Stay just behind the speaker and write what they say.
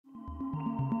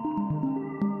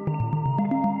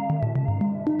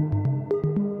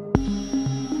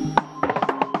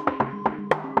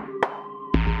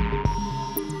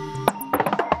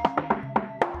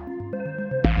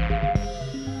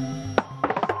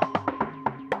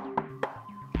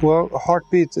Well,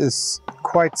 Heartbeat is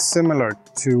quite similar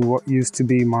to what used to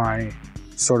be my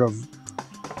sort of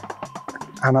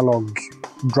analog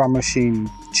drum machine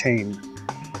chain.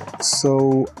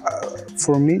 So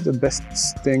for me, the best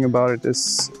thing about it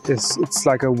is it's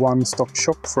like a one-stop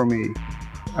shop for me,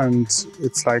 and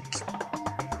it's like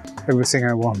everything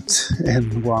I want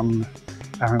in one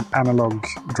analog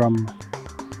drum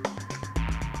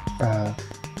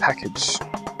package.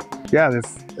 Yeah, the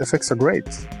effects are great.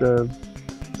 The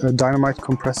dynamite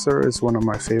compressor is one of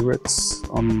my favorites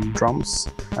on drums,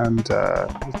 and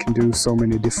it can do so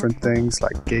many different things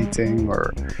like gating,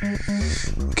 or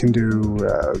you can do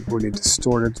really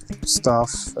distorted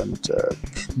stuff and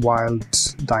wild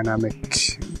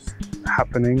dynamic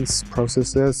happenings,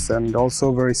 processes, and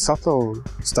also very subtle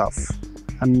stuff.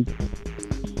 And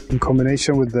in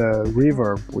combination with the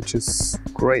reverb, which is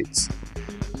great,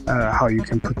 how you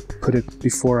can put it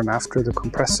before and after the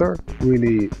compressor,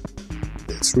 really,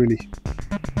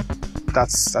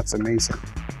 that's amazing.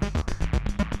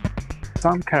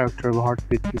 Sound character of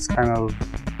Heartbeat is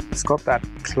it's got that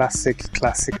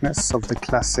classicness of the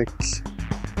classic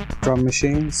drum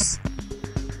machines,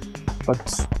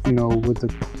 but you know, with the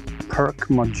perk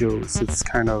modules,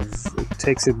 it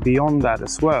takes it beyond that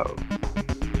as well.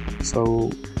 So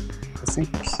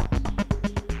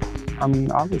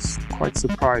I was quite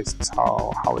surprised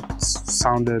how it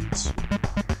sounded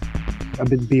a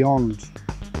bit beyond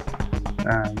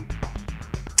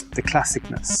the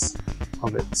classicness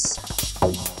of it.